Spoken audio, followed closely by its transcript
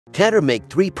Qatar make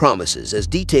three promises as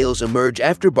details emerge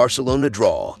after Barcelona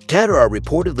draw. Qatar are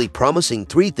reportedly promising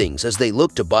three things as they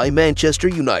look to buy Manchester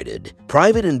United.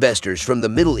 Private investors from the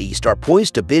Middle East are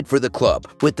poised to bid for the club,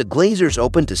 with the Glazers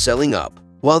open to selling up.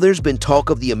 While there's been talk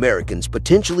of the Americans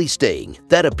potentially staying,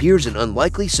 that appears an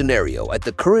unlikely scenario at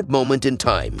the current moment in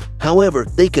time. However,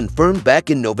 they confirmed back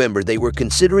in November they were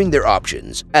considering their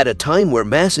options, at a time where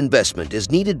mass investment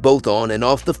is needed both on and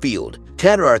off the field.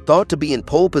 Qatar are thought to be in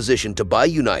pole position to buy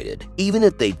United, even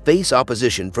if they face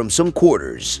opposition from some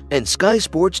quarters. And Sky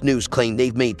Sports News claim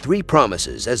they've made three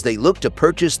promises as they look to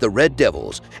purchase the Red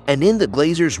Devils and end the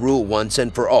Glazers rule once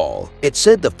and for all. It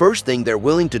said the first thing they're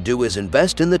willing to do is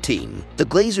invest in the team.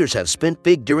 The Glazers have spent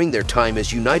big during their time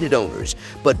as United owners,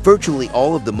 but virtually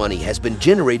all of the money has been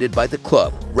generated by the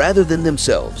club rather than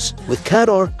themselves. With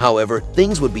Qatar, however,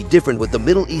 things would be different with the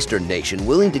Middle Eastern nation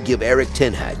willing to give Erik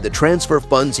ten Hag the transfer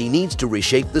funds he needs to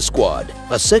reshape the squad.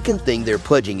 A second thing they're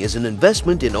pledging is an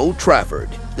investment in Old Trafford.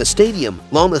 The stadium,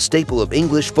 long a staple of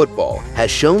English football,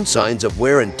 has shown signs of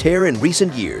wear and tear in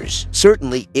recent years.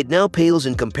 Certainly, it now pales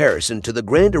in comparison to the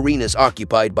grand arenas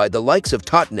occupied by the likes of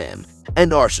Tottenham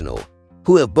and Arsenal,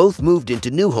 who have both moved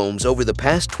into new homes over the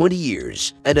past 20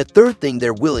 years. And a third thing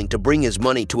they're willing to bring is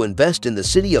money to invest in the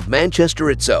city of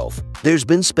Manchester itself. There's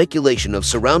been speculation of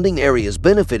surrounding areas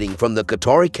benefiting from the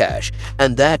Qatari cash,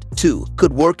 and that, too,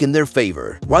 could work in their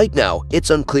favor. Right now, it's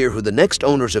unclear who the next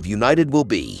owners of United will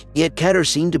be, yet Qatar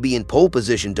seem to be in pole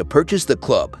position to purchase the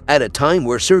club at a time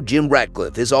where Sir Jim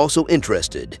Ratcliffe is also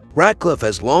interested. Ratcliffe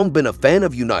has long been a fan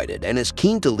of United and is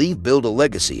keen to build a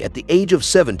legacy at the age of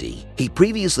 70. He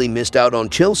previously missed out on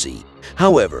Chelsea,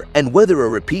 however, and whether a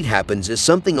repeat happens is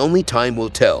something only time will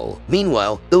tell.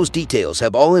 Meanwhile, those details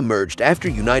have all emerged after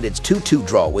United's 2-2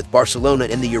 draw with Barcelona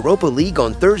in the Europa League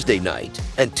on Thursday night,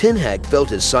 and Ten Hag felt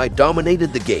his side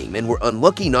dominated the game and were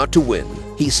unlucky not to win.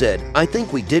 He said, "I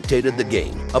think we dictated the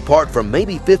game. Apart from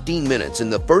maybe 15 minutes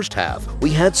in the first half, we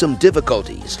had some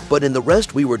difficulties, but in the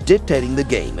rest we were dictating the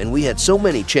game and we had so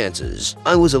many chances.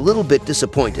 I was a little bit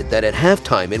disappointed that at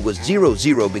halftime it was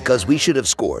 0-0 because we should have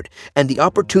scored, and the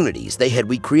opportunities they had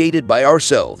we created by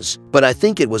ourselves. But I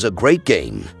think it was a great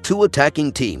game. Two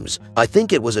attacking teams. I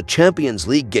think it was a Champions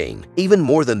League game, even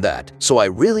more than that, so I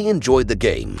really enjoyed the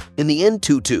game. In the end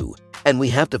 2-2. And we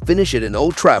have to finish it in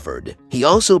Old Trafford." He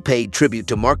also paid tribute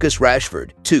to Marcus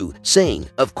Rashford, too, saying,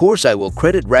 "Of course I will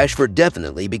credit Rashford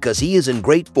definitely because he is in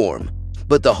great form.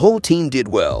 But the whole team did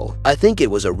well. I think it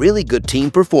was a really good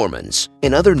team performance."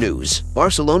 In other news,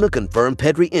 Barcelona confirmed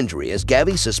Pedri injury as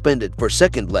Gavi suspended for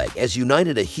second leg as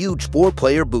United a huge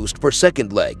 4-player boost for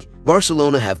second leg.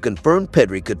 Barcelona have confirmed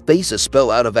Pedri could face a spell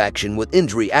out of action with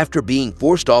injury after being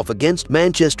forced off against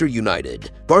Manchester United.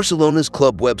 Barcelona's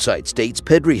club website states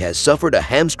Pedri has suffered a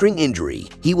hamstring injury.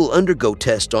 He will undergo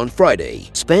tests on Friday.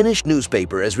 Spanish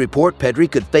newspapers report Pedri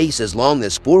could face as long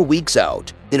as 4 weeks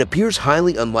out. It appears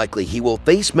highly unlikely he will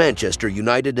face Manchester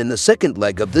United in the second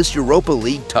leg of this Europa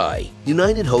League tie.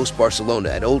 United host Barcelona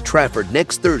at Old Trafford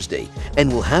next Thursday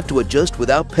and will have to adjust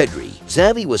without Pedri.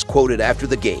 Xavi was quoted after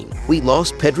the game, "We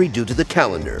lost Pedri due to the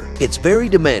calendar. It's very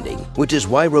demanding, which is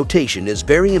why rotation is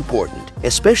very important,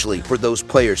 especially for those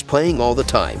players playing all the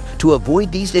time, to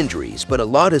avoid these injuries, but a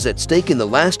lot is at stake in the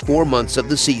last 4 months of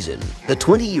the season." The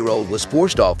 20-year-old was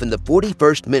forced off in the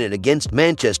 41st minute against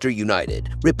Manchester United,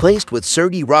 replaced with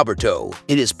Sergi Roberto.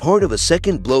 It is part of a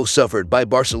second blow suffered by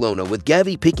Barcelona, with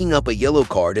Gavi picking up a yellow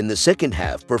card in the second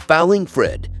half for fouling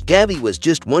Fred. Gavi was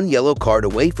just 1 yellow card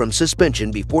away from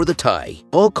suspension before the tie.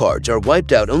 All cards are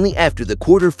wiped out only after the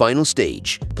quarter-final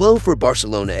stage. Blow for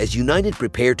Barcelona as United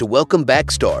prepare to welcome back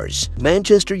stars.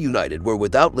 Manchester United were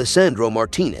without Lisandro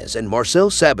Martinez and Marcel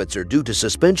Sabitzer due to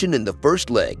suspension in the first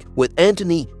leg, with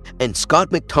Antony and Scott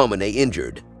McTominay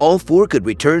injured. All 4 could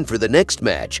return for the next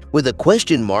match, with a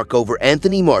question mark over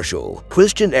Anthony Martial.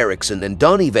 Christian Eriksen and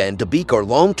Donny van de Beek are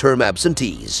long-term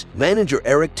absentees. Manager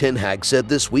Erik ten Hag said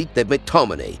this week that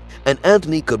McTominay and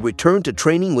Antony could return to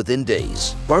training within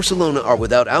days. Barcelona are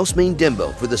without Ousmane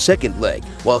Dembele for the second leg,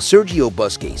 while Sergio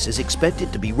Busquets is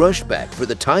expected to be rushed back for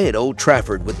the tie at Old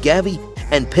Trafford with Gavi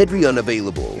and Pedri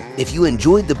unavailable. If you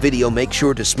enjoyed the video, make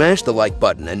sure to smash the like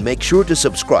button and make sure to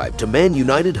subscribe to Man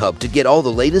United Hub to get all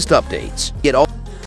the latest updates.